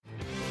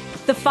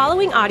The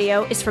following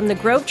audio is from the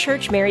Grove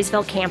Church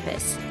Marysville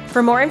campus.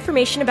 For more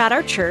information about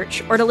our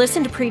church or to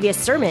listen to previous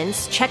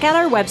sermons, check out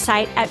our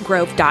website at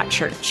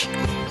grove.church.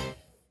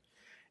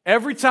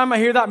 Every time I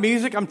hear that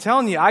music, I'm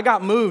telling you, I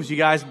got moves, you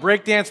guys.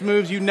 Breakdance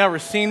moves you've never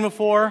seen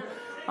before.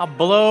 I'll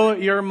blow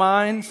your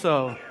mind,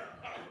 so...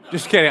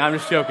 Just kidding, I'm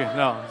just joking.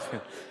 No, I'm just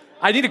kidding.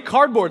 I need a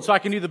cardboard so I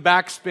can do the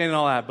backspin and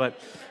all that, but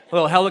a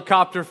little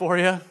helicopter for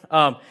you.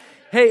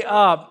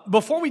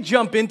 Before we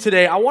jump in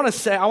today, I want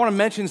to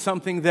mention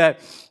something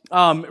that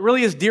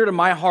really is dear to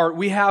my heart.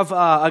 We have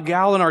a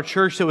gal in our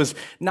church that was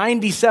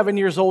 97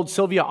 years old,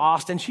 Sylvia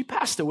Austin. She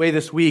passed away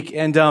this week,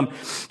 and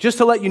just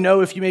to let you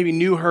know, if you maybe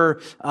knew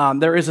her,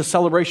 there is a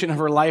celebration of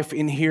her life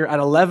in here at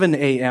 11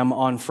 a.m.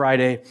 on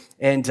Friday.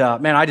 And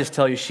man, I just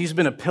tell you, she's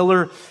been a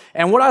pillar.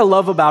 And what I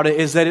love about it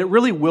is that it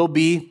really will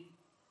be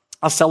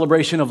a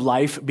celebration of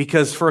life,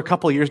 because for a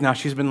couple of years now,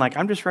 she's been like,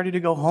 I'm just ready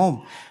to go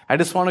home. I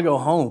just want to go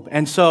home.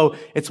 And so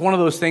it's one of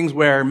those things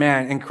where,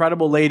 man,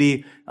 incredible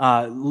lady,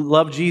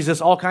 loved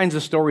Jesus, all kinds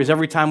of stories.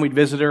 Every time we'd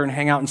visit her and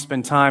hang out and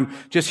spend time,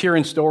 just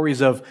hearing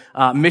stories of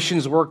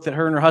missions work that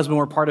her and her husband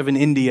were part of in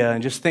India,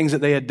 and just things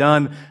that they had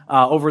done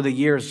over the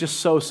years.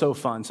 Just so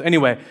fun. So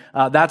anyway,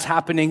 that's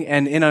happening,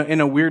 and in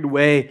a weird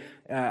way,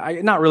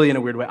 not really in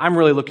a weird way, I'm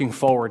really looking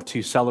forward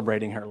to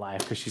celebrating her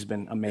life because she's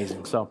been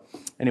amazing. So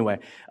anyway,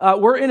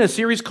 we're in a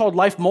series called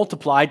Life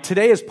Multiplied.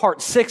 Today is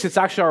part 6. It's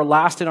actually our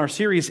last in our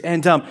series.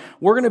 And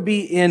we're going to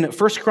be in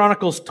 1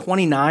 Chronicles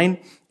 29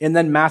 and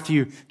then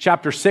Matthew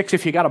chapter 6.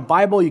 If you got a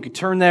Bible, you could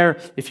turn there.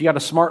 If you got a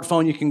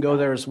smartphone, you can go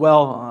there as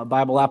well.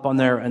 Bible app on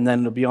there, and then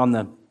it'll be on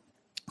the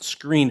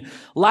screen.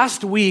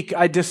 Last week,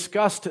 I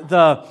discussed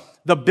the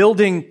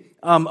building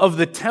of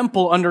the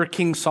temple under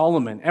King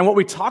Solomon. And what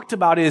we talked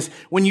about is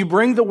when you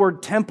bring the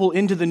word temple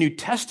into the New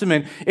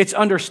Testament, it's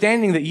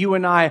understanding that you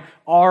and I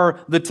are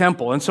the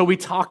temple. And so we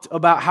talked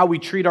about how we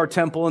treat our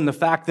temple and the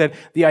fact that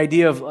the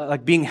idea of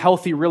like being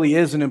healthy really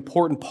is an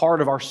important part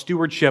of our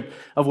stewardship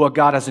of what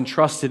God has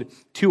entrusted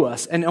to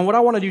us. And what I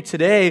want to do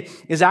today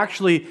is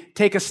actually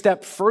take a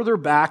step further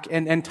back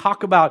and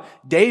talk about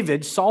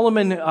David.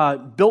 Solomon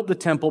built the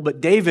temple,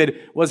 but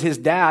David was his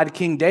dad,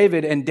 King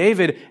David, and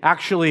David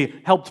actually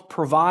helped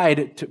provide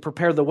to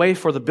prepare the way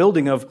for the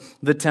building of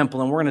the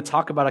temple. And we're going to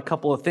talk about a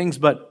couple of things,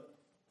 but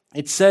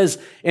it says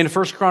in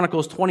 1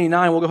 Chronicles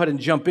 29, we'll go ahead and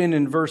jump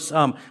in verse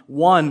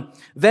 1.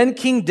 Then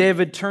King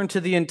David turned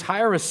to the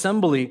entire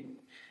assembly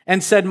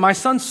and said, "My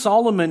son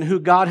Solomon, who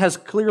God has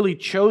clearly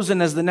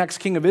chosen as the next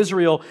king of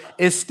Israel,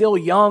 is still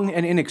young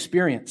and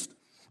inexperienced.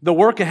 The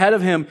work ahead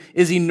of him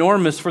is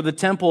enormous, for the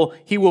temple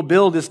he will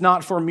build is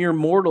not for mere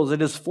mortals.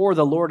 It is for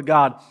the Lord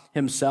God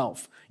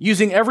himself.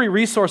 Using every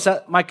resource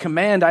at my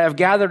command, I have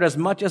gathered as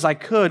much as I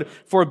could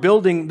for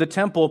building the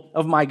temple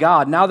of my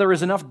God. Now there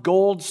is enough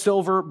gold,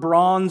 silver,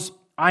 bronze,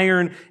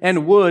 iron,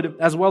 and wood,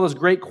 as well as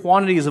great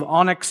quantities of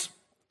onyx,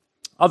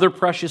 other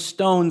precious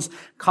stones,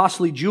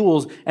 costly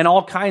jewels, and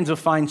all kinds of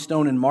fine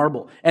stone and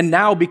marble. And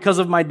now, because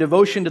of my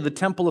devotion to the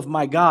temple of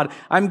my God,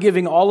 I'm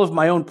giving all of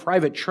my own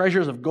private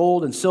treasures of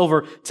gold and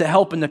silver to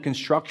help in the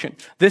construction.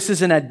 This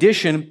is in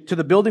addition to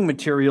the building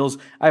materials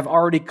I've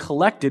already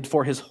collected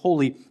for his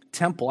holy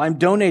temple. I'm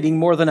donating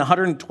more than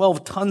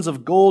 112 tons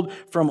of gold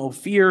from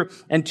Ophir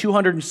and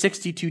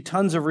 262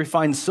 tons of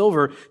refined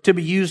silver to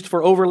be used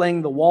for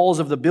overlaying the walls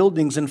of the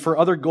buildings and for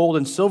other gold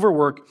and silver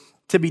work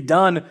to be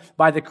done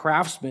by the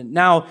craftsmen.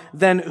 Now,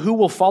 then, who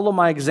will follow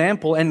my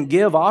example and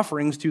give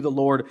offerings to the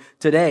Lord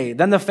today?"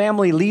 Then the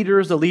family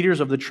leaders, the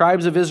leaders of the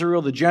tribes of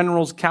Israel, the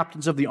generals,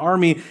 captains of the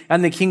army,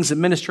 and the king's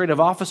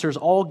administrative officers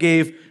all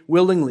gave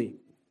willingly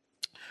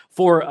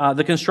for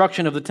the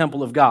construction of the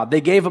temple of God. They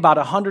gave about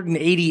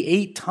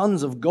 188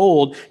 tons of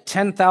gold,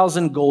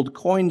 10,000 gold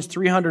coins,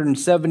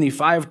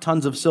 375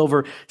 tons of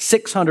silver,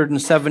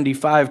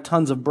 675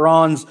 tons of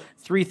bronze,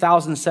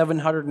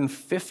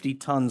 3,750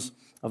 tons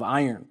of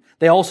iron.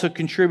 They also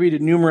contributed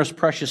numerous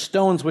precious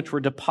stones, which were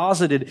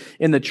deposited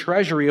in the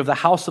treasury of the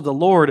house of the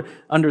Lord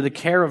under the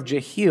care of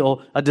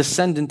Jehiel, a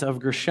descendant of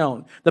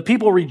Gershon. The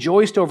people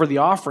rejoiced over the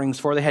offerings,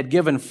 for they had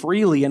given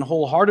freely and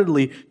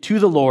wholeheartedly to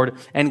the Lord,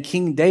 and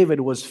King David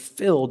was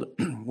filled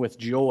with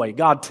joy.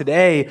 God,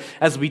 today,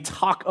 as we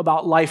talk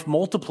about life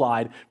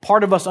multiplied,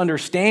 part of us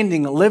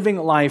understanding living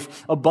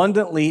life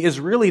abundantly is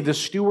really the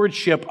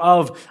stewardship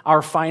of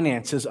our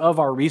finances, of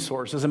our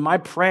resources. And my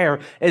prayer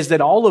is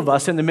that all of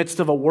us, in the midst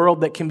of a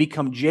world that can become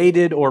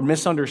jaded or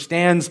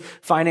misunderstands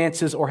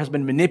finances or has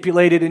been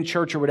manipulated in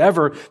church or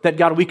whatever, that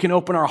God, we can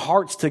open our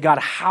hearts to God,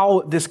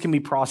 how this can be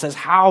processed,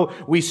 how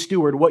we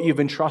steward what you've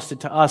entrusted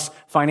to us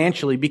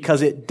financially,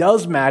 because it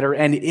does matter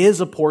and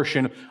is a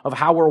portion of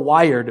how we're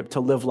wired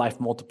to live life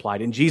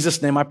multiplied. In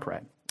Jesus' name I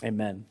pray.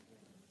 Amen.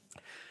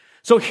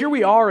 So here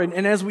we are,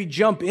 and as we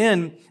jump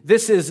in,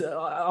 this is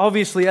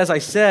obviously, as I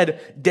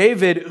said,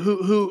 David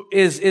who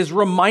is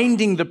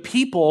reminding the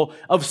people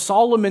of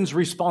Solomon's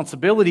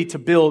responsibility to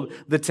build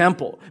the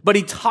temple. But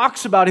he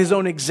talks about his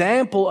own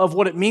example of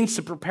what it means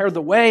to prepare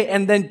the way,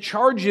 and then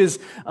charges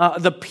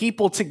the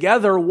people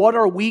together, what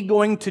are we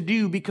going to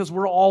do, because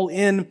we're all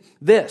in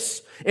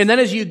this. And then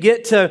as you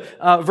get to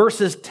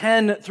verses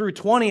 10 through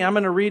 20, I'm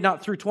going to read,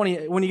 not through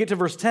 20, when you get to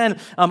verse 10,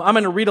 I'm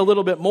going to read a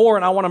little bit more,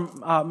 and I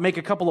want to make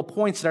a couple of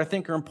points that I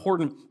think are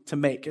important to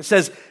make. It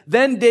says,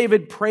 "Then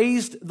David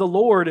praised the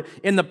Lord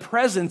in the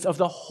presence of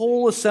the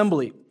whole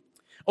assembly.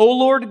 O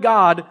Lord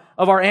God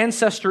of our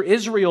ancestor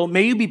Israel,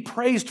 may you be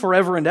praised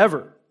forever and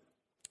ever.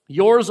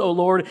 Yours, O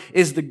Lord,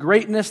 is the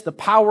greatness, the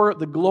power,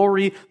 the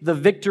glory, the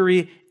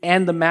victory,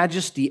 and the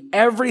majesty.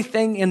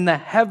 Everything in the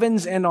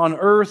heavens and on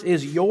earth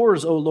is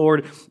yours, O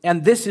Lord,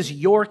 and this is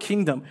your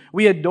kingdom.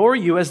 We adore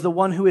you as the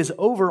one who is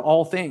over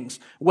all things.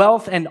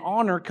 Wealth and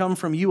honor come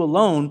from you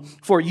alone,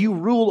 for you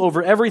rule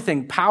over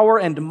everything. Power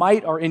and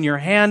might are in your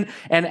hand,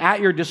 and at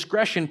your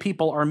discretion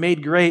people are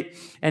made great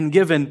and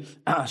given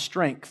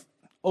strength.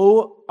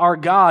 O our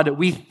God,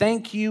 we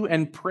thank you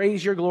and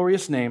praise your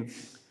glorious name.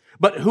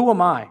 But who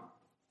am I?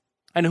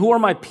 And who are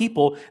my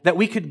people that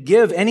we could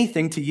give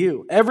anything to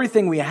you?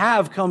 Everything we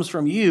have comes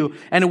from you,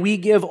 and we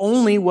give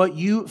only what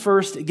you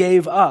first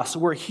gave us.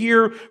 We're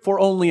here for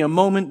only a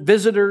moment,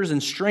 visitors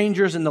and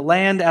strangers in the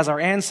land as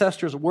our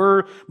ancestors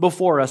were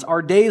before us.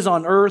 Our days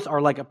on earth are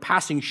like a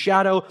passing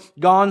shadow,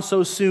 gone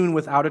so soon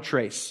without a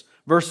trace."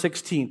 Verse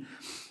 16.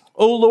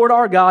 "O Lord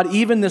our God,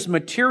 even this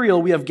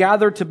material we have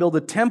gathered to build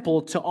a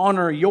temple to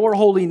honor your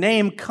holy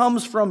name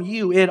comes from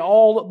you. It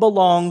all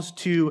belongs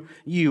to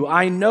you.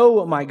 I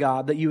know, my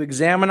God, that you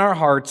examine our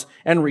hearts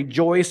and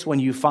rejoice when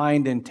you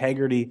find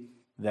integrity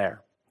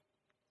there."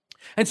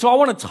 And so I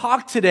want to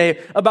talk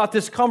today about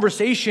this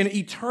conversation,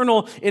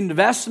 eternal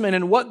investment,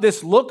 and what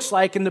this looks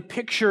like in the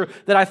picture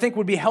that I think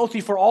would be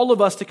healthy for all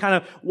of us to kind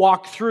of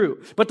walk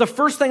through. But the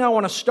first thing I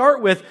want to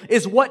start with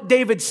is what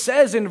David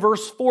says in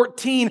verse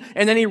 14,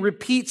 and then he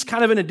repeats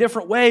kind of in a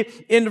different way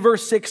in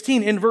verse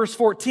 16. In verse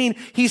 14,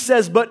 he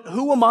says, "But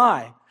who am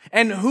I?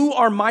 And who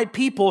are my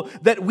people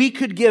that we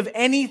could give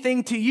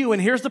anything to you?"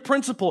 And here's the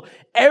principle.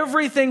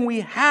 Everything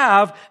we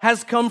have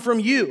has come from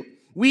you.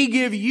 We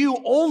give you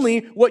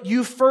only what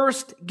you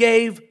first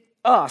gave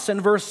us.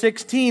 In verse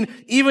 16,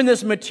 "Even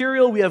this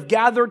material we have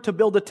gathered to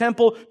build a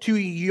temple to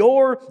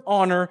your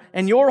honor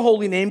and your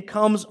holy name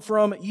comes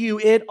from you.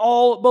 It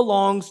all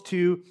belongs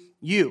to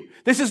you."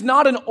 This is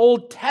not an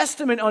Old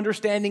Testament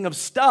understanding of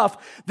stuff.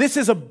 This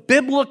is a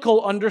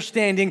biblical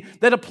understanding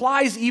that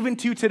applies even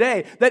to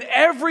today. That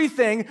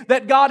everything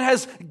that God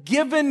has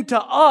given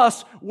to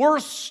us, we're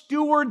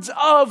stewards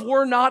of,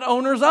 we're not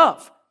owners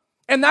of.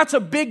 And that's a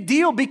big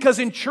deal because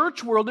in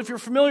church world, if you're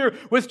familiar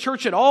with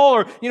church at all,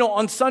 or,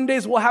 on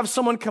Sundays we'll have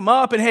someone come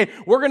up and, hey,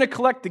 we're going to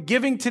collect the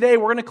giving today.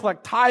 We're going to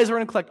collect tithes. We're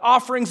going to collect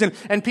offerings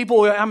and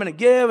people, I'm going to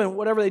give and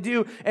whatever they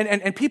do.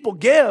 And people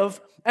give.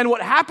 And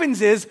what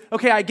happens is,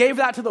 okay, I gave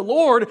that to the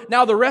Lord.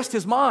 Now the rest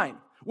is mine.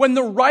 When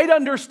the right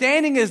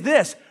understanding is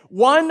this,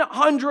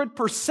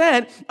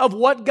 100% of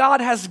what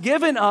God has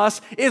given us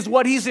is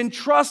what He's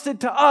entrusted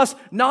to us,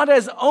 not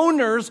as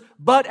owners,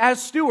 but as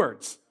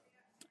stewards.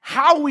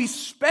 How we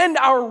spend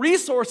our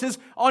resources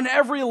on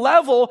every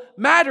level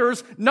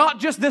matters, not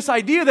just this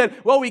idea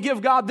that, well, we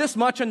give God this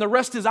much and the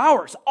rest is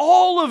ours.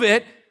 All of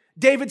it,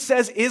 David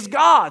says, is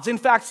God's. In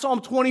fact,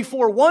 Psalm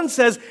 24:1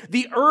 says,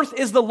 "The earth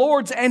is the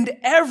Lord's and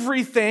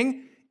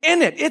everything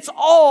in it." It's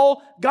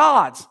all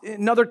God's.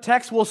 Another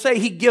text will say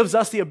He gives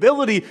us the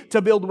ability to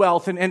build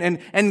wealth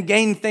and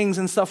gain things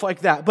and stuff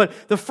like that. But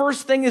the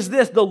first thing is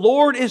this: the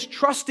Lord is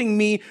trusting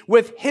me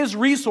with His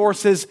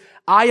resources.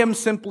 I am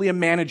simply a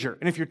manager.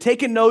 And if you're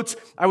taking notes,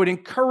 I would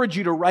encourage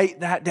you to write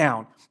that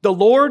down. The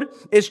Lord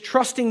is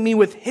trusting me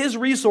with His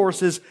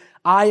resources.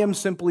 I am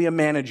simply a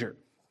manager.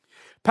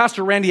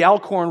 Pastor Randy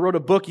Alcorn wrote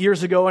a book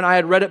years ago, and I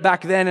had read it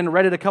back then and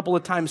read it a couple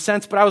of times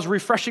since, but I was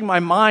refreshing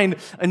my mind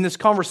in this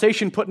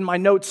conversation, putting my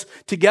notes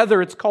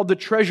together. It's called The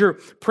Treasure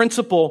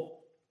Principle.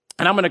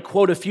 And I'm going to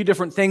quote a few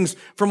different things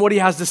from what he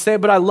has to say,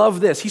 but I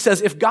love this. He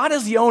says, "If God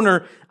is the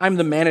owner, I'm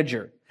the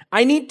manager.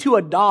 I need to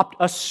adopt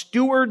a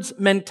steward's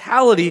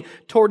mentality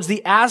towards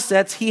the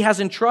assets He has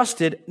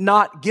entrusted,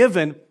 not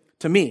given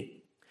to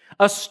me.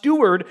 A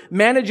steward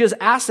manages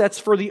assets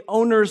for the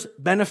owner's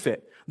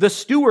benefit. The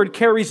steward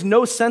carries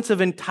no sense of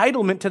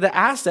entitlement to the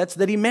assets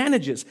that he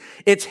manages.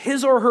 It's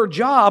his or her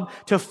job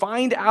to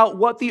find out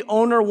what the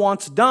owner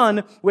wants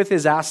done with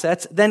his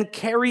assets, then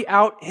carry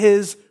out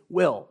His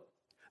will.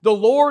 The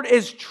Lord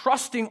is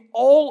trusting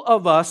all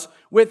of us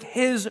with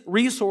His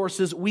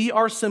resources. We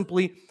are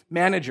simply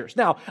managers.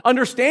 Now,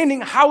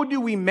 understanding how do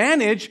we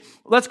manage,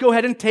 let's go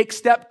ahead and take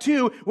step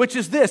 2, which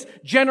is this.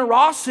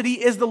 Generosity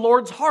is the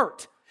Lord's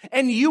heart.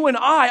 And you and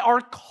I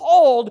are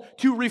called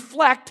to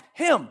reflect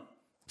Him.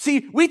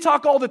 See, we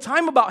talk all the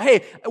time about,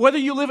 hey, whether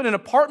you live in an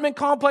apartment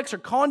complex or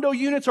condo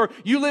units or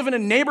you live in a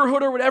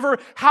neighborhood or whatever,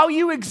 how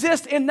you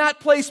exist in that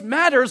place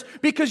matters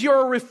because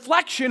you're a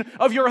reflection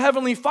of your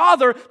Heavenly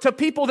Father to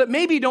people that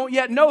maybe don't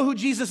yet know who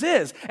Jesus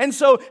is. And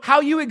so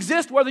how you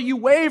exist, whether you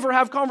wave or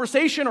have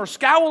conversation or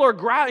scowl or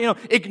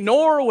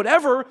ignore or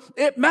whatever,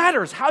 it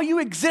matters. How you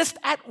exist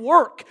at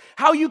work,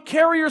 how you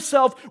carry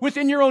yourself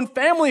within your own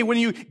family when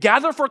you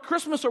gather for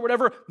Christmas or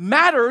whatever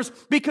matters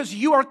because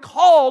you are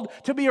called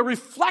to be a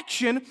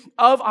reflection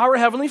of our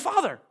Heavenly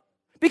Father.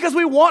 Because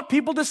we want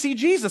people to see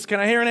Jesus. Can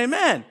I hear an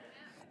amen?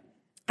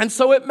 And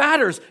so it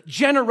matters.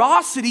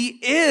 Generosity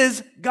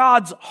is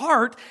God's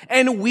heart,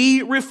 and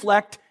we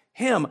reflect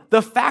Him.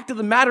 The fact of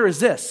the matter is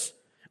this: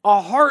 a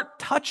heart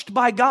touched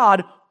by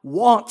God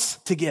wants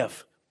to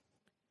give.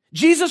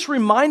 Jesus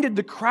reminded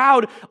the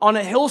crowd on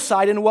a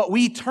hillside in what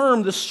we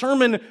term the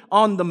Sermon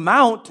on the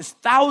Mount, as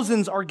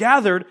thousands are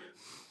gathered.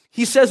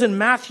 He says in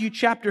Matthew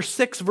chapter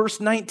 6, verse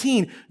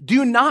 19,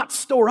 "Do not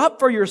store up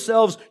for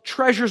yourselves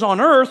treasures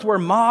on earth where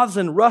moths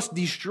and rust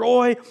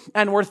destroy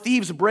and where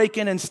thieves break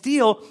in and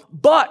steal,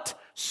 but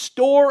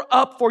store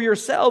up for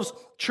yourselves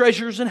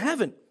treasures in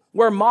heaven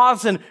where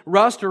moths and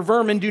rust or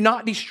vermin do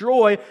not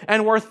destroy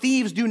and where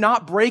thieves do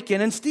not break in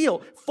and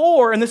steal.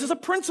 For," and this is a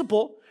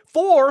principle,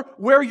 "for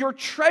where your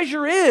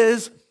treasure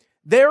is,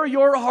 there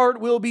your heart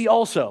will be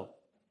also."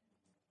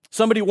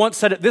 Somebody once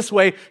said it this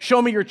way: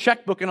 "Show me your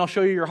checkbook and I'll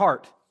show you your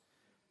heart."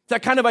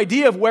 That kind of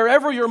idea of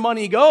wherever your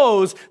money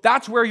goes,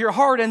 that's where your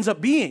heart ends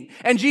up being.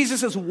 And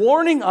Jesus is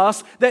warning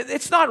us that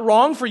it's not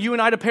wrong for you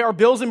and I to pay our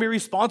bills and be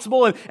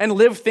responsible and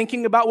live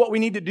thinking about what we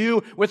need to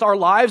do with our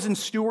lives and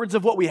stewards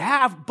of what we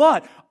have.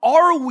 But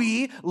are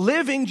we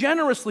living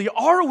generously?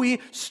 Are we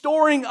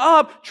storing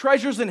up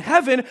treasures in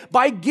heaven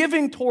by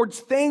giving towards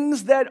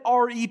things that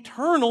are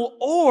eternal?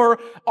 Or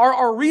are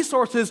our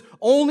resources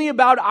only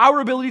about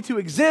our ability to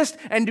exist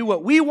and do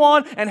what we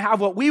want and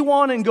have what we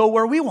want and go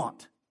where we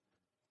want?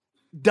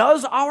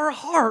 Does our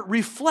heart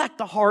reflect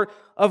the heart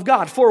of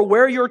God? For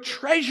where your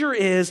treasure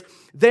is,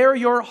 there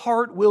your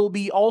heart will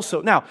be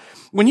also. Now,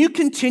 when you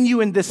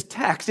continue in this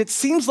text, it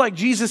seems like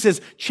Jesus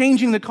is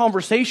changing the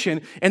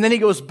conversation, and then he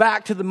goes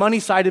back to the money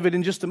side of it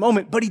in just a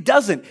moment, but he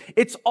doesn't.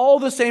 It's all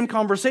the same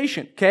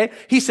conversation, okay?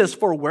 He says,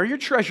 for where your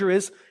treasure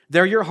is,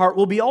 there your heart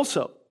will be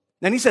also.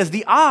 Then he says,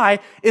 the eye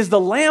is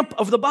the lamp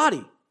of the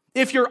body.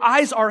 If your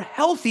eyes are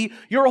healthy,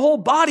 your whole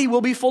body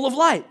will be full of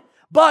light.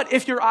 But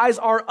if your eyes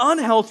are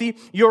unhealthy,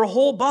 your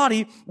whole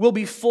body will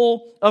be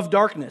full of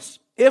darkness.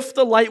 If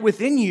the light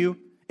within you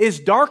is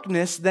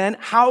darkness, then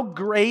how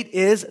great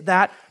is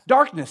that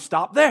darkness?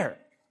 Stop there.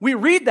 We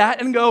read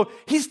that and go,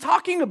 he's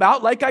talking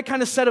about, like I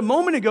kind of said a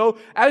moment ago,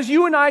 as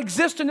you and I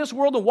exist in this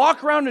world and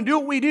walk around and do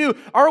what we do,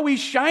 are we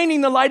shining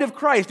the light of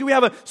Christ? Do we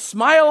have a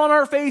smile on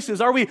our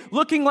faces? Are we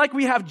looking like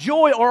we have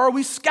joy, or are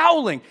we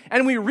scowling?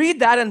 And we read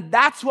that, and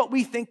that's what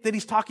we think that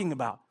he's talking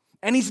about.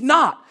 And he's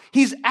not.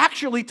 He's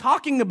actually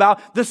talking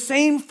about the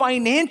same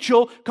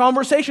financial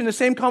conversation, the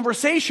same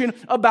conversation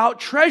about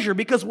treasure,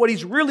 because what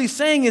he's really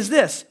saying is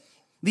this: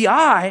 the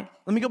eye,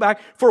 let me go back,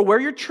 for where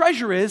your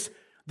treasure is,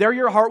 there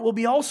your heart will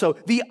be also.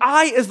 The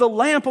eye is the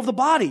lamp of the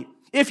body.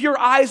 If your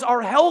eyes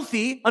are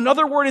healthy,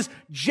 another word is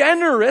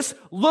generous,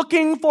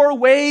 looking for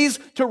ways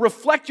to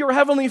reflect your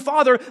Heavenly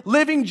Father,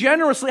 living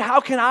generously.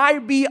 How can I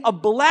be a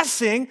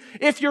blessing?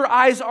 If your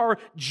eyes are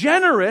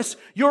generous,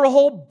 your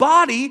whole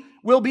body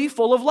will be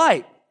full of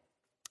light.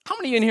 How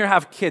many in here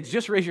have kids?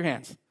 Just raise your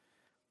hands.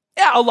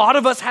 Yeah, a lot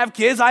of us have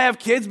kids. I have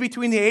kids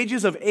between the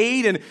ages of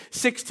 8 and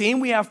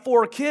 16. We have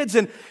 4 kids.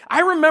 And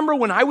I remember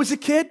when I was a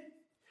kid,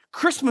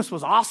 Christmas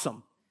was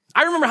awesome.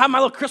 I remember having my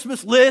little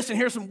Christmas list, and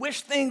here's some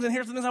wish things, and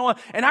here's some things I want.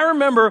 And I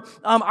remember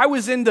I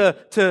was into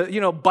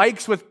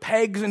bikes with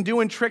pegs and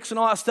doing tricks and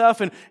all that stuff,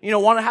 and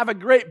want to have a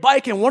great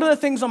bike. And one of the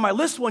things on my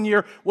list one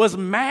year was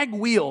mag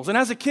wheels. And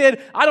as a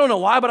kid, I don't know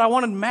why, but I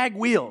wanted mag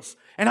wheels.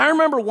 And I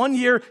remember one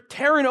year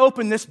tearing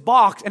open this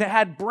box, and it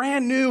had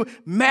brand new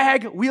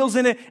mag wheels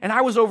in it, and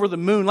I was over the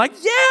moon, like,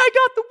 yeah, I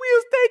got the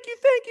wheels, thank you,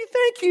 thank you,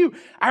 thank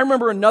you. I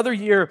remember another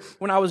year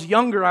when I was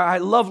younger, I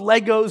loved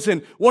Legos,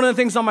 and one of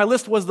the things on my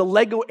list was the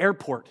Lego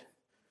airport.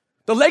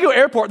 The Lego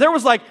airport, there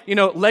was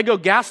Lego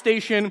gas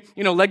station,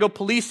 Lego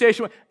police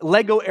station,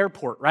 Lego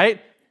airport,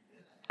 right?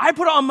 I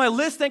put it on my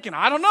list thinking,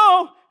 I don't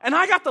know, and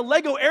I got the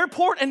Lego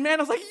airport, and man,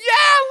 I was like,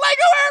 yeah,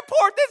 Lego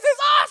airport, this is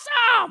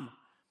awesome.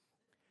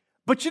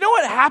 But you know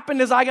what happened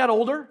as I got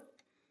older?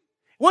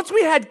 Once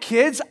we had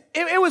kids,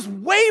 it was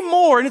way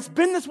more, and it's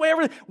been this way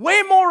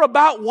way more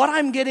about what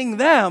I'm getting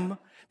them,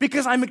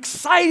 because I'm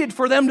excited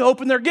for them to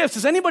open their gifts.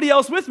 Is anybody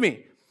else with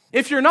me?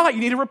 If you're not, you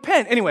need to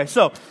repent. Anyway,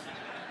 so...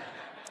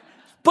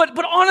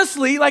 But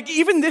honestly,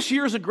 even this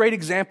year is a great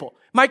example.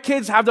 My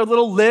kids have their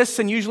little lists,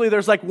 and usually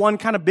there's one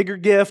kind of bigger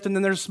gift, and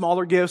then there's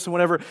smaller gifts and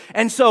whatever.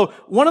 And so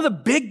one of the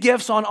big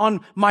gifts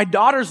on my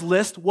daughter's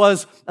list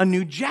was a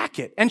new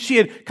jacket. And she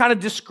had kind of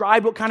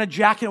described what kind of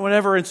jacket and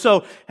whatever. And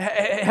so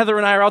Heather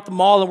and I are out the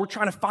mall, and we're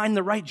trying to find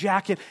the right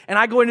jacket. And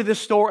I go into this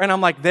store, and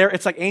I'm like,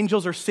 it's like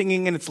angels are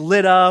singing, and it's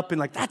lit up,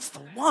 and that's the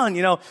one,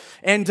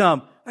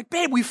 And like,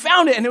 babe, we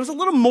found it. And it was a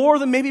little more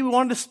than maybe we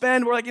wanted to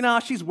spend. We're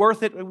like, she's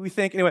worth it, we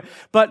think. Anyway,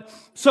 but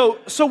so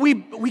we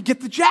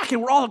get the jacket.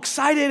 We're all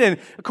excited. And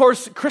of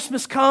course,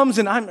 Christmas comes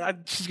and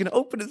she's going to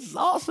open it. This is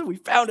awesome. We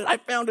found it. I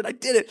found it. I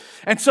did it.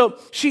 And so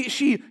she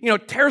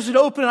tears it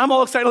open and I'm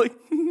all excited, like,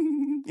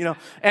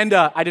 and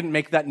I didn't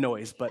make that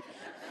noise, but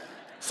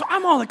so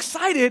I'm all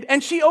excited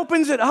and she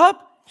opens it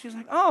up. She's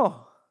like,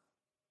 oh,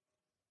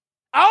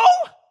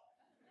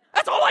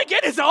 that's all I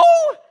get is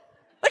oh.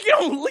 Like, you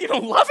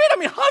don't love it? I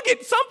mean, hug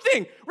it,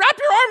 something. Wrap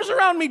your arms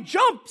around me,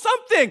 jump,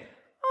 something.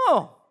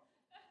 Oh.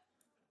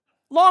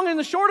 Long and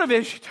the short of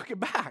it, she took it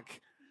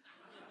back.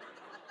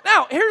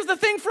 Now, here's the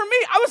thing for me.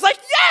 I was like,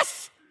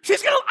 yes!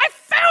 I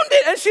found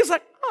it! And she's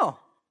like, oh.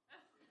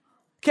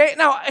 Okay,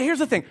 now, here's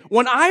the thing.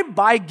 When I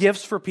buy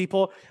gifts for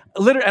people,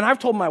 literally, and I've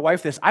told my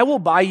wife this, I will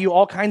buy you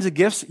all kinds of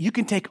gifts. You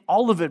can take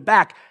all of it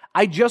back.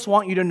 I just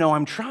want you to know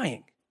I'm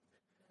trying.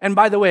 And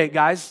by the way,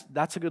 guys,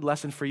 that's a good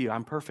lesson for you.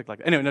 I'm perfect like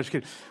that. Anyway, no, just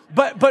kidding.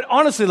 But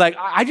honestly, like,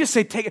 I just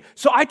say take it.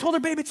 So I told her,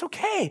 babe, it's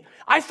okay.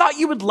 I thought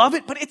you would love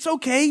it, but it's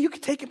okay. You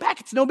can take it back.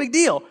 It's no big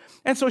deal.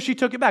 And so she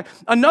took it back.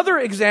 Another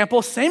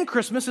example, same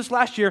Christmas this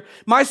last year,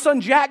 my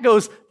son Jack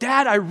goes,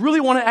 Dad, I really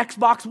want an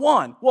Xbox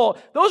One. Well,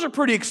 those are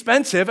pretty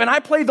expensive. And I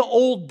play the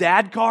old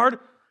dad card.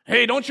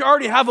 Hey, don't you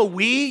already have a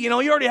Wii? You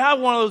already have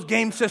one of those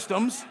game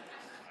systems.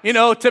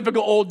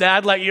 Typical old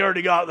dad, like you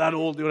already got that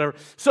old, whatever.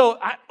 So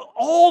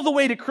all the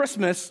way to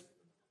Christmas,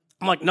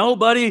 I'm like, no,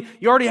 buddy,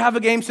 you already have a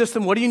game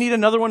system. What do you need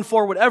another one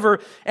for, whatever?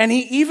 And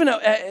he even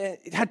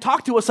had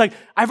talked to us like,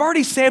 I've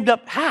already saved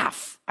up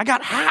half. I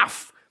got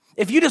half.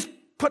 If you just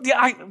put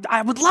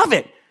I would love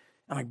it.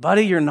 I'm like,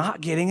 buddy, you're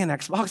not getting an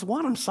Xbox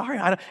One. I'm sorry.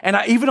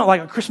 Even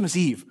like on Christmas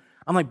Eve,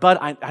 I'm like, bud,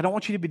 I don't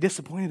want you to be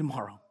disappointed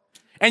tomorrow.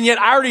 And yet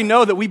I already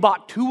know that we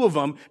bought two of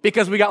them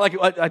because we got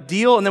like a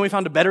deal and then we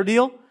found a better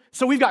deal.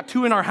 So we've got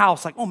two in our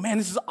house, like, oh man,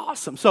 this is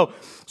awesome. So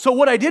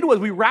what I did was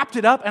we wrapped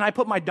it up and I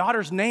put my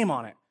daughter's name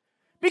on it.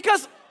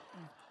 Because,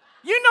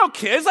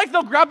 kids, like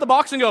they'll grab the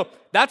box and go,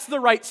 that's the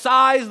right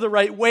size, the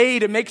right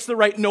weight, it makes the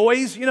right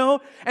noise,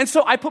 And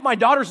so I put my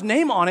daughter's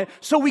name on it.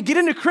 So we get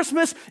into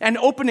Christmas and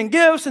opening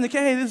gifts and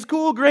hey, this is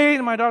cool, great.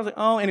 And my daughter's like,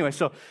 oh, anyway.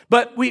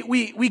 But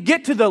we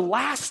get to the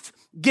last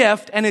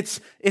gift and it's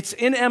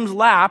in Em's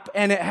lap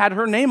and it had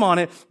her name on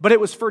it, but it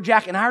was for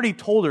Jack. And I already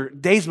told her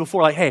days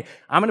before, like, hey,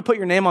 I'm going to put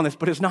your name on this,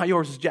 but it's not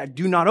yours, it's Jack.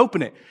 Do not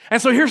open it. And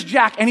so here's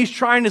Jack and he's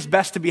trying his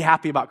best to be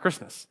happy about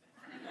Christmas,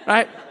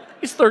 right?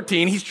 He's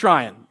 13, he's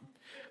trying.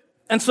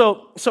 And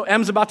so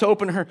Em's about to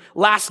open her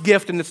last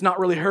gift and it's not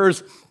really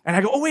hers. And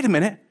I go, oh, wait a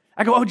minute.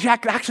 I go, oh,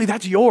 Jack, actually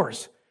that's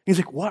yours. He's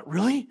like, what,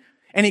 really?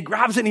 And he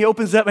grabs it and he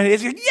opens it up and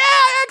he's like,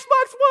 yeah,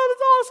 Xbox One,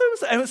 it's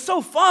awesome. And it's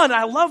so fun.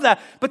 I love that.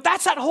 But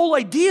that's that whole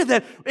idea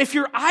that if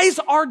your eyes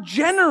are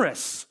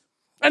generous,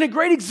 and a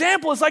great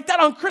example is like that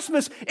on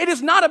Christmas, it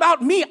is not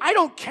about me. I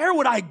don't care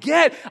what I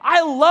get.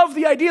 I love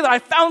the idea that I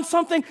found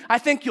something I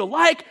think you'll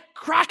like.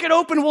 Crack it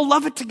open, we'll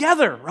love it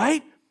together,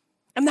 right?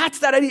 And that's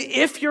that idea.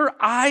 If your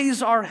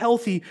eyes are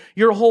healthy,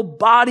 your whole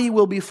body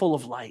will be full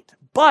of light.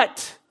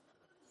 But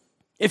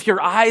if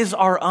your eyes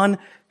are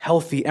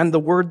unhealthy, and the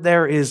word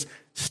there is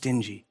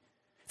stingy.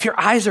 If your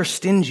eyes are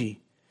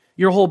stingy,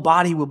 your whole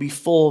body will be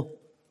full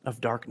of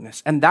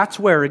darkness. And that's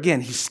where,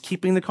 again, he's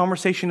keeping the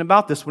conversation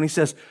about this when he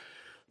says,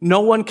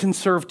 no one can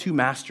serve two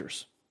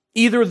masters.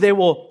 Either they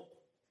will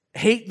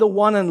hate the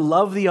one and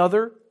love the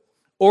other,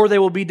 or they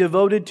will be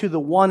devoted to the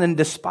one and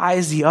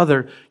despise the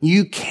other.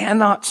 You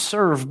cannot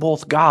serve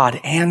both God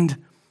and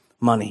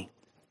money.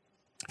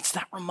 It's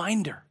that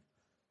reminder.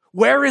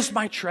 Where is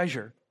my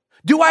treasure?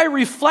 Do I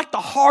reflect the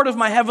heart of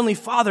my heavenly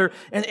Father?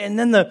 And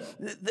then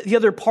the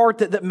other part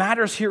that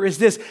matters here is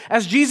this.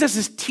 As Jesus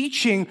is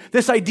teaching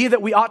this idea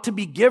that we ought to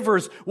be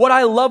givers, what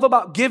I love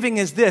about giving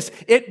is this.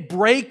 It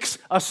breaks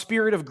a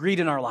spirit of greed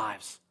in our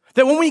lives.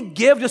 That when we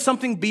give to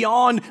something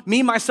beyond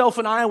me, myself,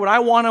 and I, what I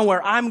want and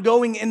where I'm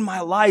going in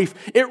my life,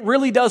 it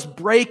really does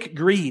break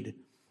greed.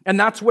 And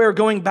that's where,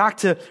 going back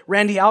to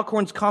Randy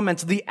Alcorn's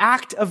comments, the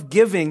act of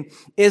giving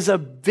is a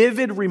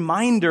vivid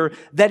reminder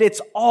that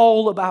it's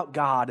all about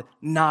God,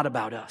 not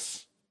about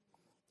us.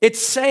 It's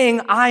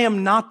saying, I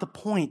am not the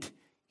point,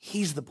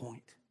 He's the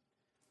point.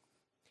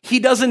 He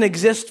doesn't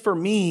exist for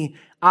me,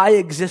 I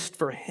exist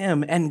for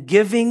Him. And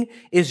giving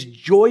is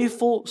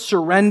joyful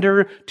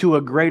surrender to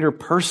a greater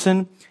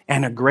person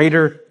and a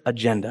greater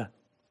agenda.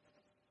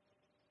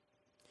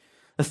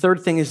 The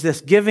third thing is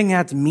this: giving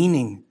adds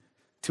meaning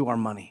to our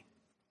money.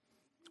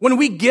 When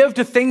we give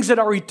to things that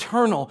are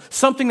eternal,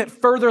 something that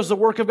furthers the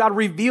work of God,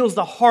 reveals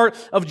the heart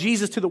of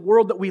Jesus to the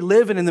world that we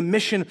live in and the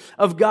mission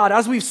of God.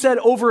 As we've said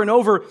over and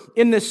over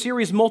in this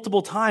series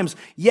multiple times,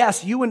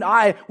 yes, you and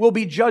I will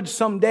be judged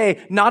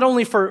someday, not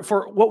only for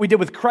what we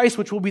did with Christ,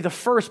 which will be the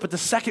first, but the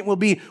second will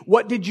be,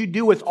 what did you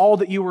do with all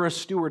that you were a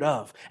steward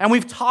of? And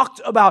we've talked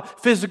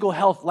about physical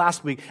health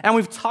last week, and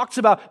we've talked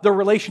about the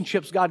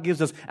relationships God gives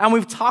us, and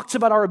we've talked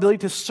about our ability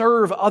to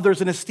serve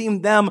others and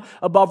esteem them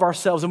above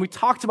ourselves, and we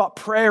talked about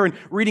prayer and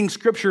reading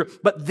Scripture,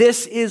 but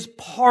this is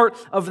part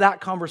of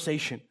that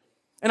conversation.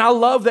 And I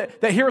love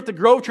that here at the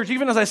Grove Church,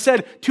 even as I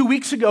said 2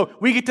 weeks ago,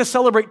 we get to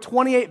celebrate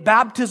 28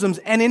 baptisms.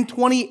 And in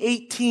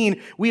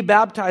 2018, we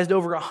baptized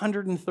over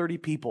 130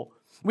 people.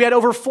 We had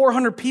over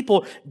 400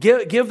 people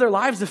give their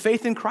lives to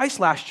faith in Christ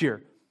last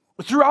year.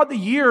 Throughout the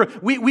year,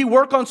 we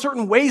work on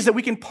certain ways that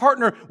we can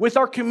partner with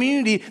our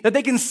community, that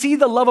they can see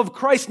the love of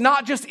Christ,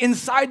 not just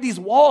inside these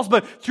walls,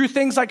 but through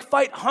things like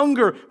Fight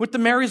Hunger with the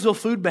Marysville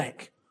Food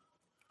Bank.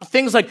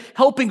 Things like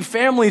helping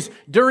families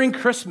during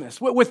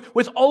Christmas,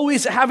 with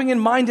always having in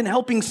mind and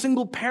helping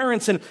single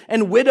parents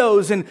and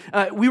widows. And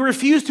we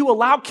refuse to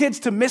allow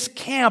kids to miss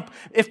camp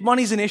if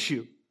money's an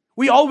issue.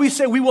 We always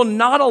say we will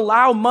not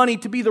allow money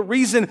to be the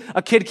reason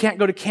a kid can't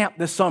go to camp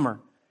this summer.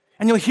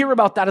 And you'll hear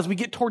about that as we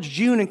get towards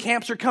June and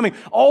camps are coming.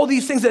 All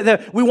these things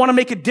that we want to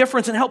make a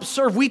difference and help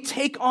serve. We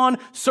take on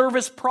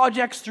service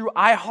projects through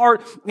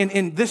iHeart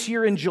in this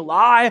year in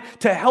July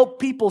to help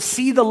people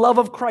see the love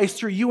of Christ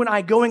through you and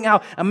I going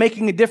out and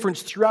making a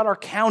difference throughout our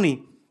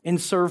county in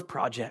serve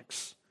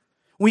projects.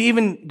 We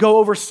even go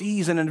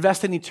overseas and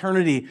invest in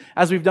eternity,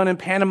 as we've done in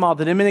Panama.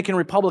 The Dominican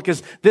Republic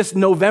is this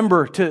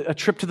November to a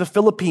trip to the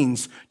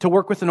Philippines to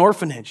work with an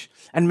orphanage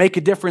and make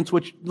a difference.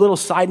 Which, little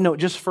side note,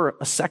 just for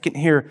a second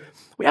here,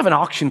 we have an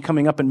auction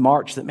coming up in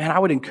March that, man, I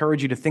would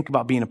encourage you to think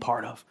about being a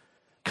part of.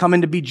 Come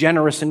in to be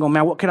generous and go,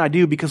 man, what can I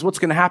do? Because what's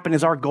going to happen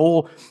is our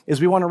goal is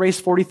we want to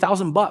raise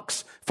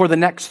 $40,000 for the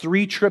next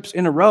 3 trips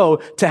in a row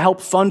to help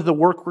fund the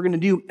work we're going to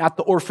do at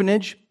the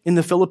orphanage in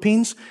the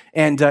Philippines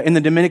and in the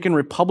Dominican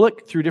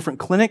Republic through different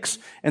clinics,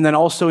 and then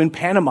also in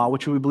Panama,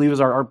 which we believe is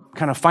our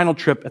kind of final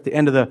trip at the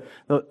end of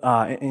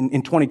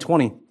in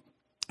 2020,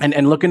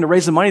 and looking to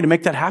raise the money to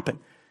make that happen.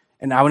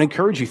 And I would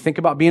encourage you, think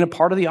about being a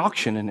part of the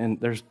auction, and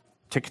there's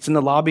tickets in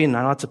the lobby, and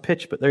I know it's a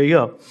pitch, but there you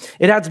go.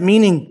 It adds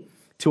meaning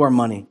to our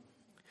money.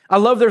 I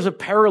love there's a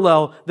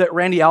parallel that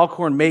Randy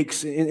Alcorn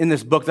makes in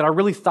this book that I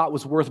really thought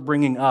was worth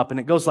bringing up,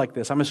 and it goes like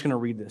this. I'm just going to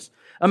read this.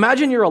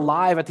 Imagine you're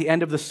alive at the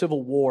end of the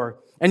Civil War,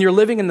 and you're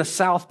living in the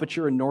South, but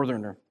you're a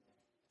Northerner.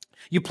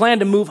 You plan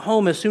to move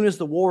home as soon as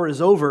the war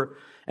is over,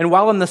 and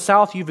while in the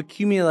South, you've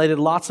accumulated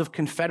lots of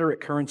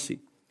Confederate currency.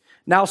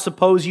 Now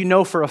suppose you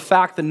know for a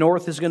fact the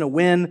North is going to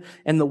win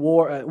the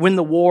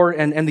war,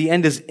 and the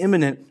end is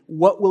imminent.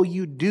 What will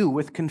you do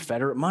with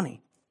Confederate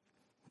money?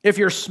 If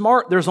you're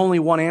smart, there's only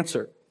one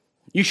answer.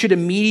 You should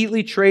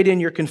immediately trade in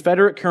your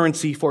Confederate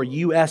currency for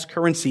U.S.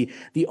 currency,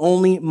 the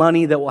only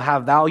money that will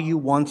have value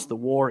once the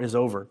war is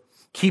over.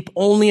 Keep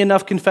only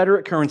enough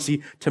Confederate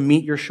currency to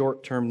meet your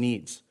short-term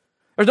needs.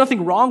 There's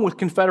nothing wrong with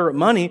Confederate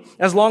money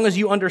as long as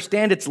you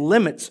understand its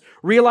limits.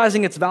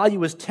 Realizing its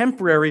value is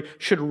temporary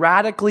should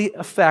radically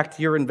affect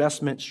your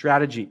investment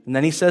strategy. And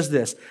then he says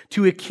this,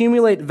 to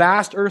accumulate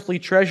vast earthly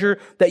treasure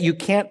that you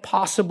can't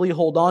possibly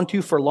hold on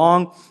to for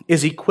long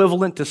is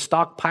equivalent to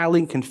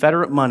stockpiling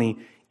Confederate money,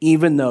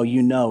 even though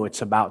you know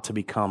it's about to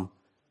become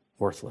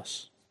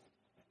worthless.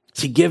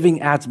 See,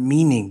 giving adds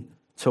meaning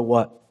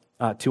to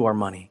to our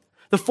money.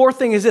 The fourth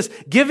thing is this,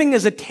 giving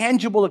is a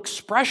tangible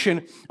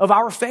expression of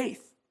our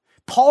faith.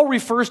 Paul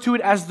refers to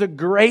it as the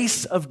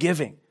grace of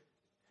giving.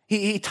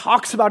 He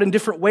talks about in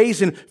different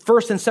ways in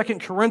 1 and 2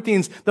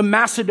 Corinthians, the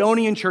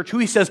Macedonian church, who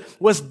he says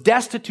was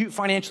destitute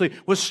financially,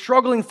 was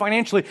struggling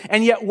financially,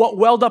 and yet what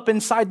welled up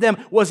inside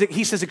them was,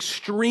 he says,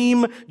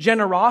 extreme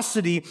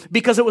generosity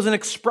because it was an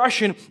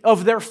expression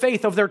of their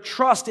faith, of their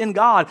trust in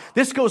God.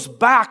 This goes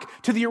back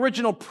to the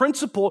original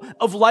principle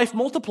of life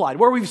multiplied,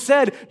 where we've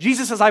said,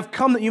 Jesus says, I've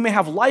come that you may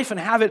have life and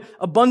have it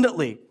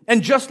abundantly.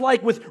 And just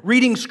like with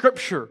reading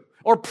scripture,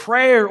 or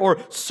prayer, or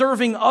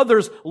serving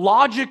others,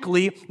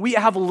 logically, we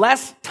have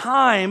less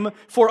time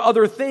for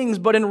other things,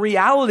 but in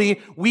reality,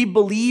 we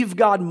believe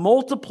God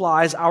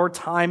multiplies our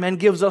time and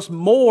gives us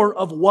more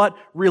of what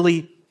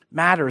really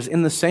matters.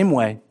 In the same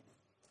way,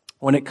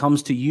 when it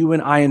comes to you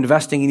and I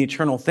investing in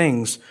eternal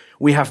things,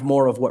 we have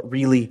more of what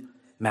really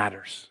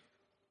matters.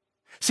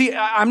 See,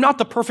 I'm not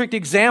the perfect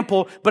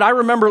example, but I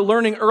remember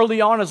learning early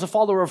on as a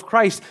follower of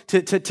Christ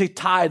to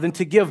tithe and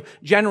to give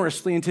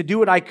generously and to do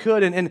what I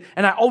could. And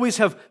I always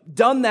have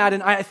done that.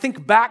 And I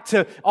think back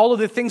to all of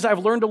the things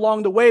I've learned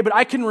along the way, but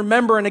I can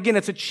remember, and again,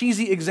 it's a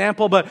cheesy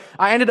example, but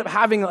I ended up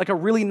having like a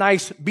really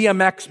nice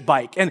BMX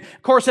bike. And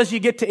of course, as you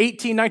get to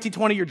 18, 19,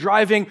 20, you're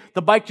driving,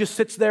 the bike just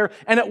sits there.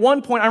 And at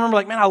one point, I remember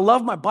like, man, I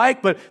love my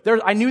bike, but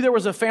I knew there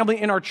was a family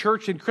in our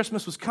church and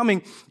Christmas was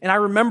coming. And I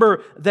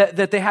remember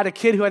that they had a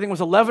kid who I think was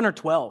 11 or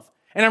 12.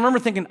 And I remember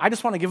thinking, I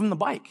just want to give him the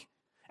bike.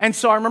 And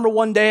so I remember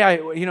one day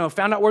I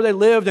found out where they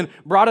lived and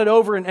brought it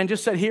over and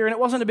just said here, and it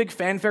wasn't a big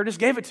fanfare, just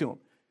gave it to him.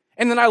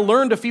 And then I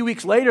learned a few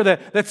weeks later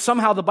that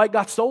somehow the bike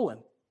got stolen.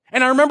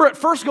 And I remember at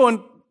first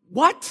going,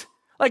 what?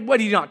 Like, what,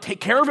 do you not take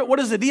care of it? What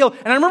is the deal?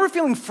 And I remember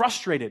feeling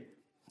frustrated.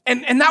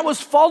 And that was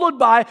followed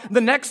by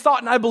the next thought,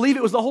 and I believe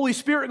it was the Holy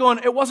Spirit going,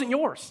 it wasn't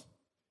yours.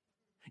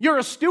 You're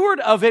a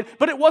steward of it,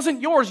 but it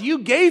wasn't yours. You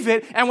gave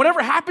it, and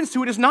whatever happens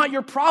to it is not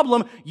your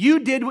problem. You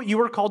did what you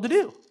were called to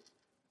do.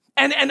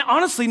 And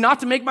honestly,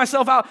 not to make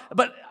myself out,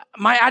 but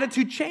my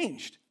attitude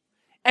changed.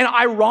 And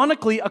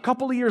ironically, a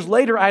couple of years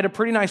later, I had a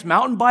pretty nice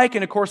mountain bike.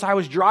 And of course, I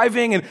was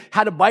driving and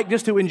had a bike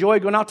just to enjoy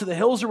going out to the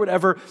hills or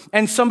whatever.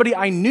 And somebody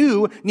I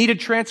knew needed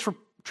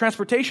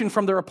transportation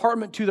from their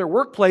apartment to their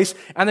workplace,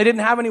 and they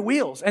didn't have any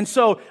wheels. And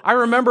so I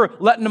remember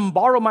letting them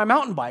borrow my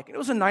mountain bike. It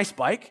was a nice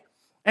bike.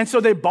 And so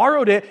they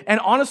borrowed it.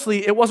 And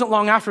honestly, it wasn't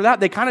long after that,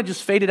 they kind of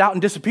just faded out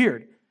and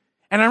disappeared.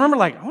 And I remember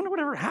like, I wonder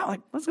whatever happened.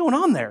 Like, what's going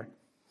on there?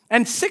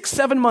 And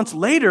 6-7 months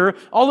later,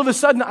 all of a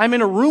sudden, I'm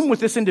in a room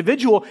with this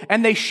individual,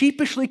 and they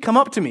sheepishly come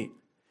up to me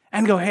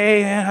and go,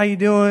 "Hey, man, how you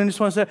doing? Just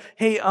want to say,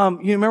 hey,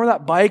 you remember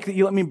that bike that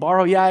you let me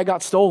borrow? Yeah, I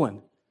got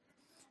stolen."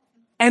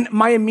 And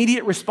my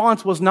immediate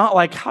response was not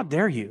like, "How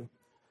dare you?"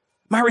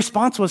 My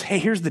response was, "Hey,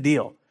 here's the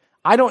deal.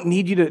 I don't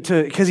need you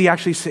to because he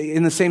actually,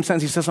 in the same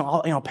sentence, he says,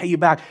 I'll pay you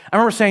back." I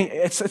remember saying,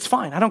 it's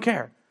fine. I don't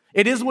care.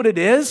 It is what it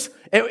is.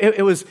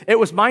 It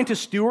was mine to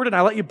steward, and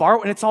I let you borrow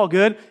it, and it's all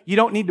good. You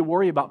don't need to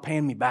worry about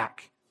paying me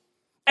back.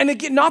 And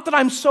again, not that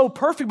I'm so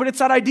perfect, but it's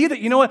that idea that,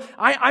 you know what,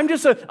 I'm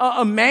just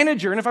a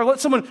manager, and if I let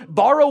someone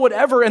borrow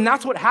whatever and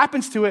that's what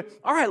happens to it,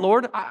 all right,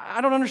 Lord,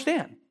 I don't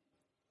understand.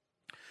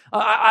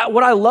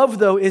 What I love,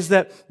 though, is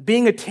that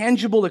being a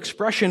tangible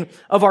expression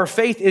of our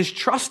faith is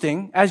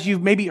trusting, as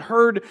you've maybe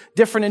heard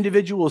different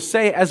individuals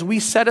say, as we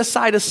set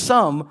aside a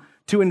sum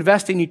to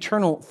invest in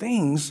eternal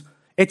things,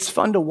 it's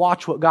fun to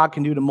watch what God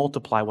can do to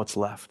multiply what's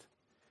left.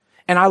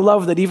 And I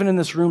love that even in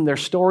this room,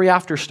 there's story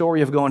after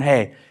story of going,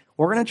 hey,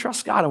 we're going to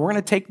trust God and we're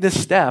going to take this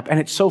step. And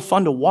it's so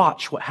fun to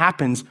watch what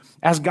happens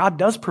as God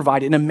does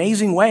provide in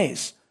amazing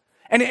ways.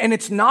 And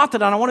it's not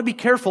that, and I want to be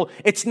careful,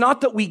 it's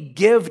not that we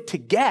give to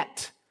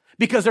get.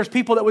 Because there's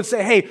people that would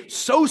say, hey,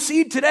 sow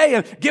seed today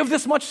and give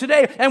this much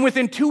today. And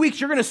within 2 weeks,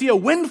 you're going to see a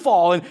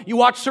windfall. And you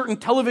watch certain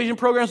television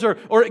programs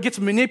or it gets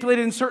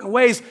manipulated in certain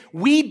ways.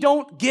 We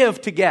don't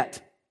give to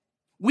get.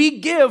 We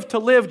give to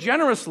live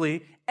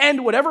generously.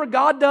 And whatever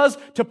God does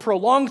to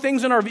prolong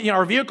things in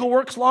our vehicle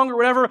works longer,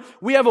 whatever.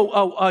 We have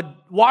a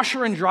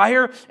washer and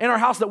dryer in our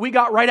house that we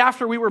got right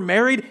after we were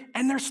married,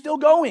 and they're still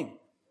going.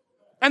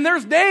 And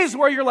there's days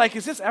where you're like,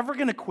 is this ever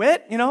going to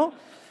quit? You know?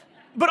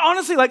 But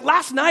honestly, like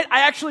last night,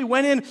 I actually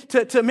went in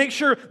to make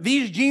sure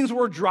these jeans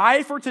were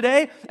dry for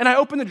today, and I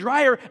opened the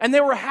dryer, and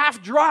they were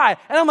half dry.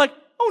 And I'm like,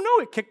 oh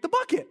no, it kicked the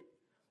bucket.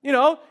 You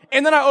know?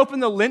 And then I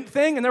opened the lint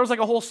thing, and there was like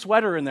a whole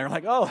sweater in there.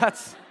 Like, oh,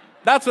 that's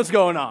what's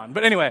going on.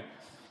 But anyway.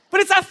 But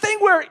it's that thing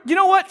where, you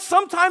know what?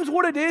 Sometimes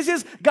what it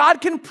is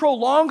God can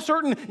prolong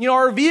certain,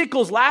 our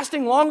vehicles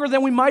lasting longer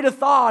than we might have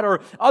thought,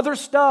 or other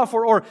stuff,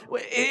 or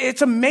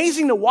it's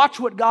amazing to watch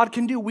what God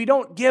can do. We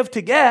don't give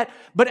to get,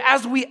 but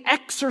as we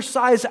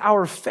exercise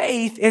our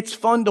faith, it's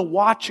fun to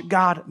watch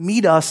God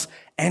meet us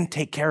and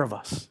take care of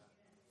us.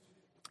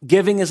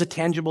 Giving is a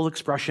tangible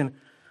expression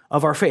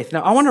of our faith.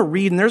 Now, I want to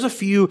read, and there's a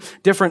few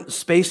different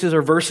spaces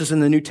or verses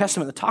in the New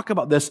Testament that talk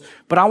about this,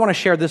 but I want to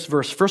share this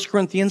verse, 1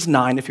 Corinthians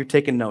 9, if you're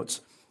taking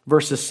notes.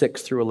 Verses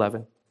 6 through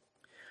 11.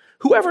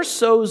 Whoever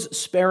sows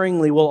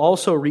sparingly will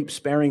also reap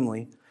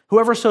sparingly.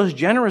 Whoever sows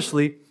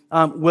generously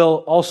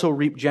will also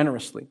reap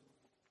generously.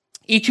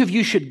 Each of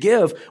you should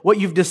give what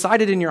you've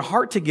decided in your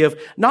heart to give,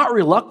 not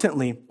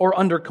reluctantly or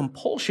under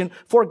compulsion,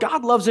 for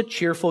God loves a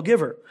cheerful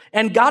giver.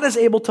 And God is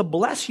able to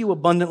bless you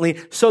abundantly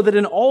so that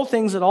in all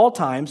things at all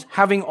times,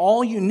 having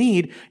all you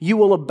need, you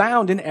will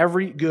abound in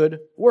every good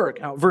work.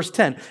 Now, verse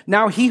 10,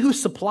 now he who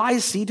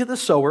supplies seed to the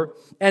sower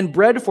and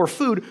bread for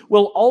food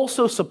will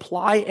also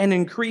supply and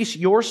increase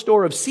your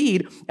store of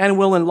seed and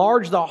will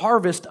enlarge the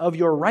harvest of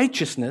your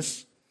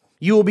righteousness.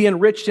 You will be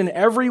enriched in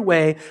every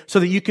way so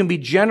that you can be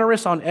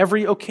generous on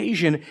every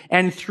occasion,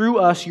 and through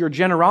us, your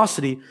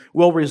generosity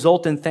will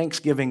result in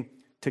thanksgiving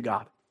to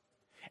God.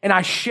 And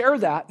I share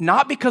that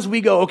not because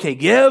we go, okay,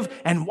 give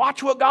and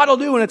watch what God will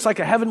do, and it's like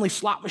a heavenly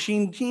slot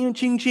machine, ching,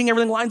 ching, ching,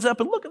 everything lines up,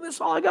 and look at this,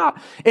 all I got.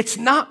 It's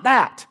not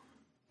that.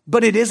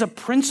 But it is a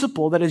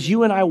principle that as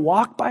you and I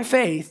walk by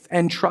faith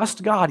and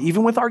trust God,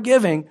 even with our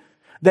giving,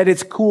 that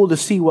it's cool to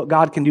see what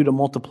God can do to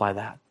multiply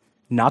that.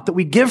 Not that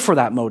we give for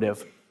that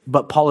motive,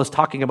 but Paul is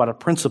talking about a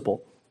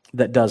principle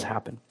that does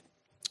happen.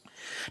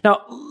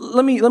 Now,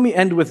 let me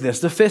end with this.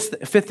 The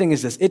fifth thing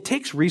is this. It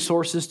takes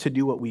resources to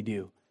do what we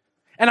do.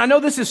 And I know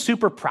this is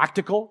super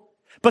practical,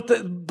 but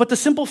the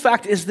simple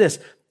fact is this.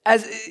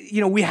 As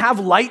we have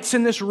lights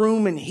in this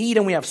room and heat,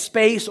 and we have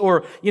space,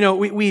 or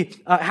we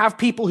have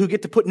people who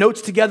get to put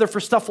notes together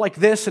for stuff like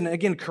this, and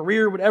again,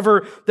 career,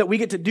 whatever, that we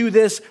get to do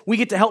this. We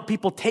get to help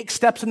people take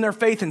steps in their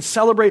faith and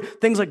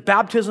celebrate things like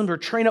baptisms, or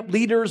train up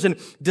leaders and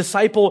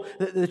disciple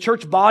the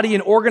church body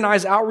and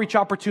organize outreach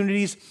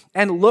opportunities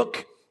and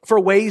look for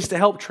ways to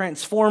help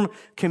transform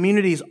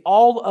communities.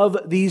 All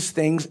of these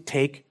things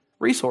take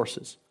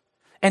resources.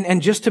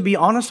 And just to be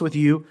honest with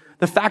you,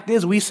 the fact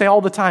is, we say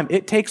all the time,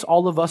 it takes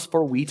all of us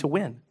for we to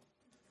win.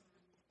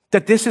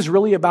 That this is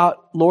really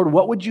about, Lord,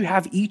 what would you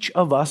have each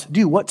of us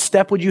do? What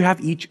step would you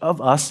have each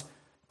of us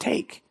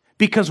take?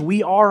 Because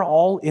we are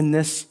all in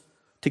this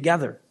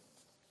together.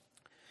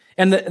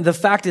 And the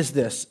fact is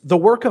this, the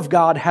work of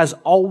God has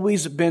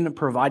always been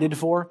provided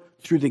for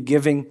through the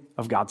giving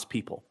of God's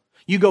people.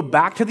 You go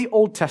back to the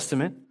Old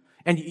Testament,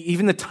 and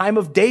even the time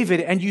of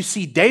David, and you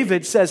see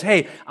David says,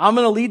 hey, I'm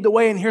going to lead the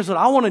way, and here's what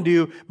I want to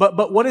do,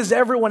 but what is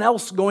everyone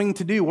else going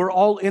to do? We're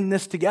all in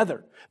this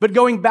together. But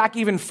going back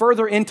even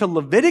further into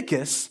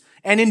Leviticus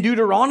and in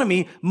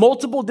Deuteronomy,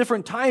 multiple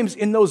different times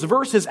in those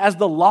verses, as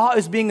the law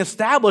is being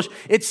established,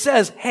 it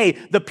says, hey,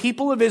 the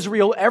people of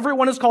Israel,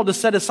 everyone is called to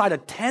set aside a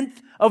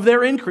tenth of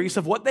their increase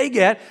of what they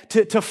get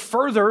to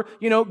further,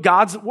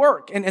 God's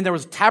work. And there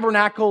was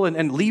tabernacle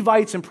and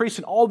Levites and priests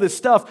and all this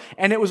stuff,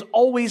 and it was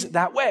always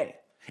that way.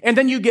 And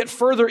then you get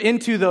further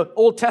into the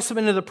Old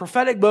Testament and the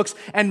prophetic books,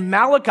 and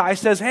Malachi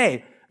says,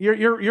 hey,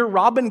 you're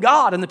robbing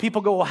God. And the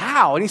people go, well,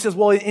 how? And he says,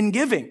 well, in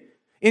giving,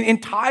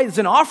 in tithes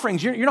and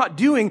offerings, you're not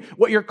doing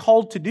what you're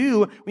called to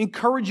do. We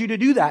encourage you to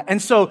do that.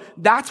 And so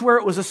that's where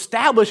it was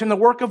established, and the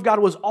work of God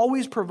was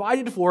always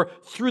provided for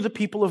through the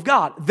people of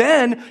God.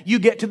 Then you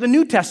get to the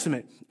New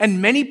Testament,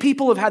 and many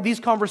people have had these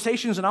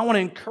conversations, and I want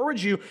to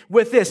encourage you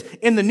with this.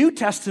 In the New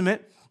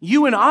Testament,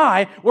 you and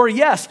I were,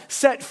 yes,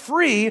 set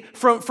free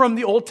from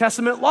the Old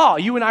Testament law.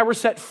 You and I were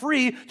set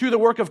free through the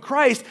work of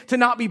Christ to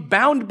not be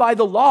bound by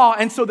the law.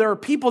 And so there are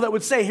people that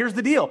would say, here's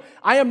the deal.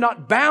 I am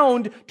not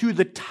bound to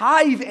the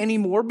tithe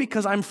anymore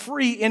because I'm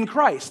free in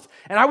Christ.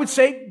 And I would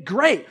say,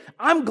 great.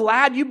 I'm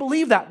glad you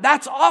believe that.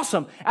 That's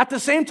awesome. At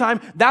the same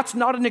time, that's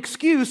not an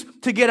excuse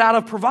to get out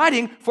of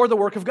providing for the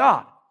work of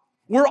God.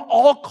 We're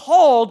all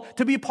called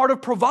to be part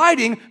of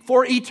providing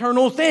for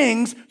eternal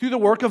things through the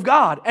work of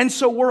God. And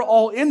so we're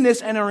all in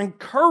this and are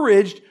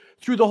encouraged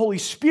through the Holy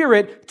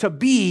Spirit to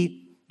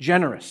be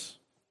generous.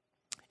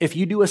 If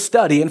you do a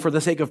study, and for the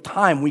sake of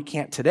time, we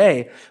can't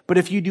today, but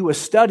if you do a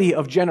study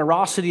of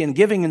generosity and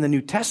giving in the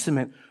New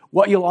Testament,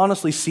 what you'll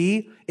honestly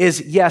see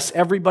is, yes,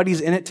 everybody's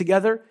in it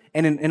together,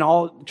 and in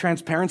all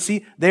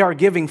transparency, they are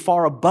giving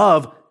far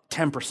above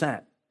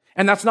 10%.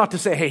 And that's not to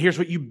say, hey, here's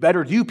what you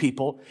better do,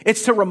 people.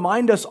 It's to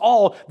remind us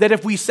all that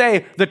if we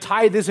say the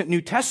tithe isn't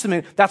New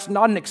Testament, that's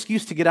not an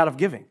excuse to get out of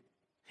giving.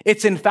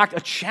 It's in fact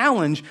a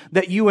challenge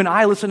that you and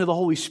I listen to the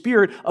Holy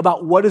Spirit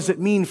about what does it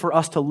mean for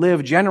us to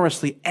live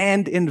generously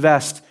and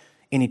invest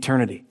in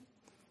eternity.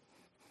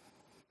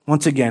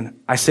 Once again,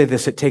 I say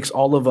this, it takes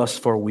all of us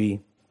for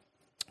we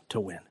to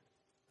win.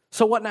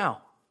 So what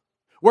now?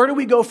 Where do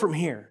we go from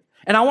here?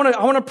 And I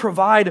want to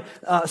provide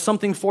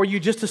something for you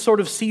just to sort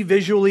of see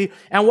visually.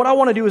 And what I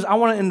want to do is I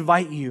want to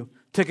invite you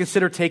to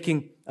consider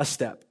taking a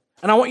step.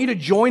 And I want you to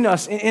join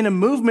us in a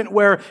movement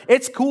where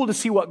it's cool to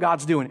see what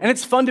God's doing. And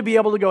it's fun to be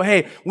able to go,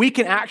 hey, we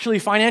can actually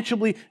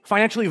financially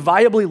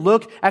viably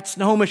look at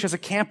Snohomish as a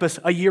campus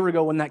a year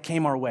ago when that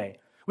came our way.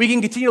 We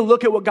can continue to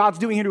look at what God's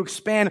doing here to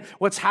expand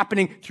what's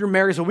happening through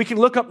Marysville. We can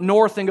look up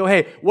north and go,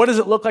 hey, what does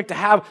it look like to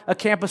have a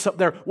campus up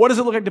there? What does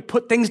it look like to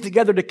put things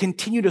together to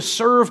continue to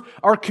serve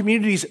our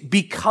communities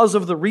because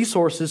of the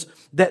resources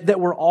that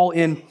we're all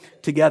in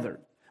together?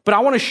 But I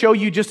want to show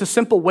you just a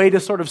simple way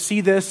to sort of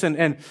see this,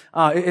 and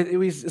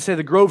we say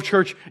the Grove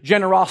Church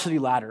generosity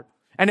ladder.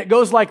 And it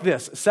goes like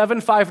this,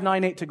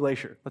 7598 to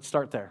Glacier. Let's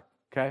start there,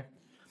 okay?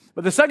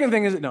 But the second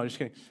thing is, no, just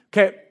kidding.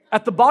 Okay,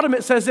 at the bottom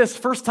it says this,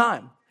 first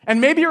time. And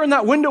maybe you're in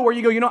that window where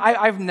you go,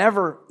 I've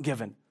never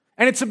given.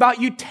 And it's about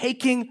you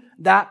taking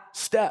that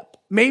step.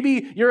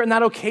 Maybe you're in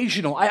that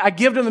occasional. I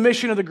give to the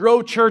mission of the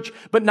Grove Church,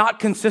 but not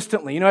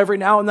consistently. Every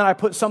now and then I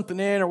put something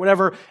in or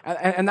whatever,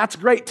 and that's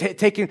great,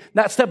 taking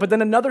that step. But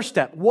then another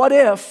step. What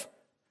if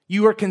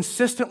you are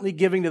consistently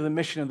giving to the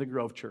mission of the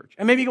Grove Church?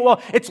 And maybe you go,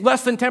 well, it's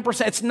less than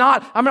 10%. It's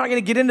not. I'm not going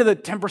to get into the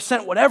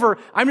 10%, whatever.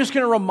 I'm just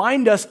going to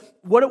remind us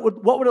what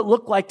would it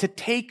look like to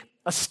take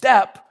a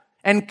step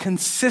and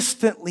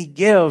consistently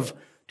give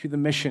to the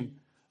mission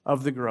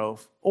of the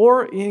Grove.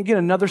 Or, again,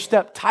 another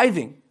step,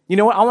 tithing. You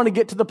know what? I want to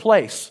get to the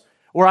place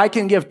where I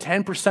can give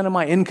 10% of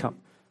my income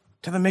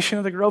to the mission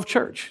of the Grove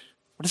Church.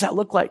 What does that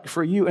look like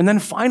for you? And then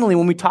finally,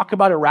 when we talk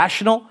about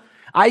irrational,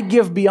 I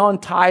give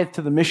beyond tithe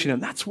to the mission.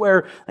 And that's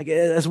where,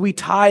 as we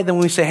tithe, then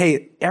we say,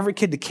 hey, every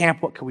kid to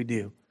camp, what can we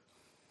do?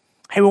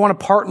 Hey, we want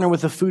to partner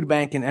with the food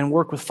bank and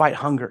work with Fight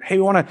Hunger. Hey,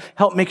 we want to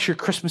help make sure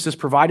Christmas is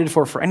provided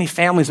for any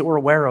families that we're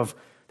aware of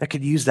that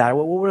could use that.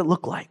 What would it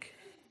look like?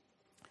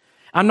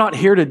 I'm not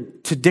here to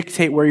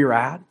dictate where you're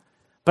at,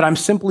 but I'm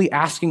simply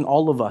asking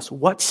all of us,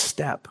 what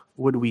step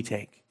would we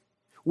take?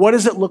 What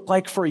does it look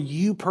like for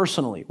you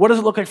personally? What does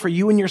it look like for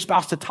you and your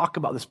spouse to talk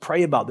about this,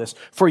 pray about this,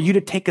 for you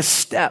to take a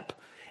step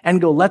and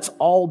go, let's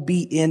all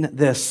be in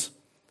this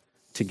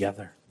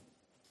together?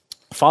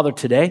 Father,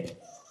 today,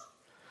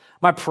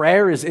 my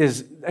prayer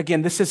is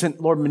again, this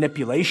isn't, Lord,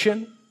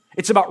 manipulation.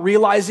 It's about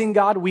realizing,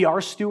 God, we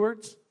are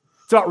stewards.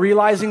 It's about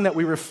realizing that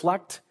we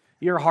reflect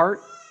your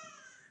heart.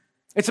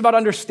 It's about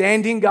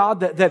understanding,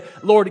 God, that,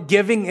 Lord,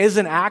 giving is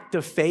an act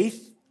of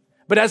faith.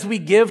 But as we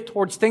give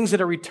towards things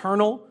that are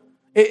eternal,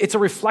 it's a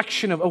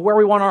reflection of where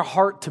we want our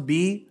heart to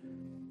be.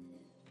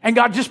 And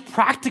God, just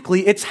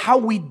practically, it's how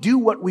we do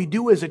what we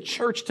do as a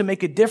church to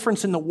make a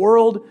difference in the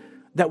world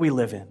that we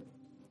live in.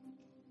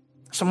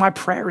 So my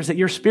prayer is that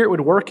your Spirit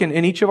would work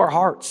in each of our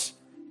hearts.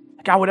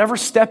 God, whatever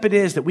step it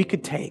is that we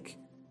could take,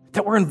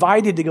 that we're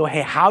invited to go,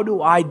 hey, how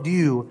do I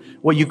do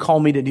what you call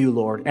me to do,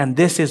 Lord? And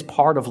this is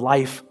part of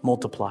life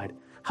multiplied.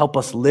 Help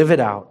us live it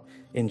out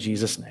In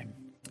Jesus' name,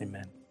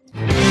 amen.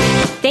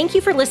 Thank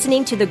you for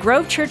listening to the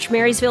Grove Church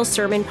Marysville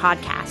Sermon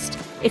Podcast.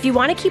 If you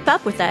want to keep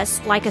up with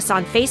us, like us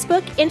on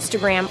Facebook,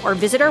 Instagram, or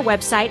visit our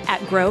website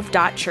at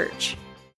grove.church.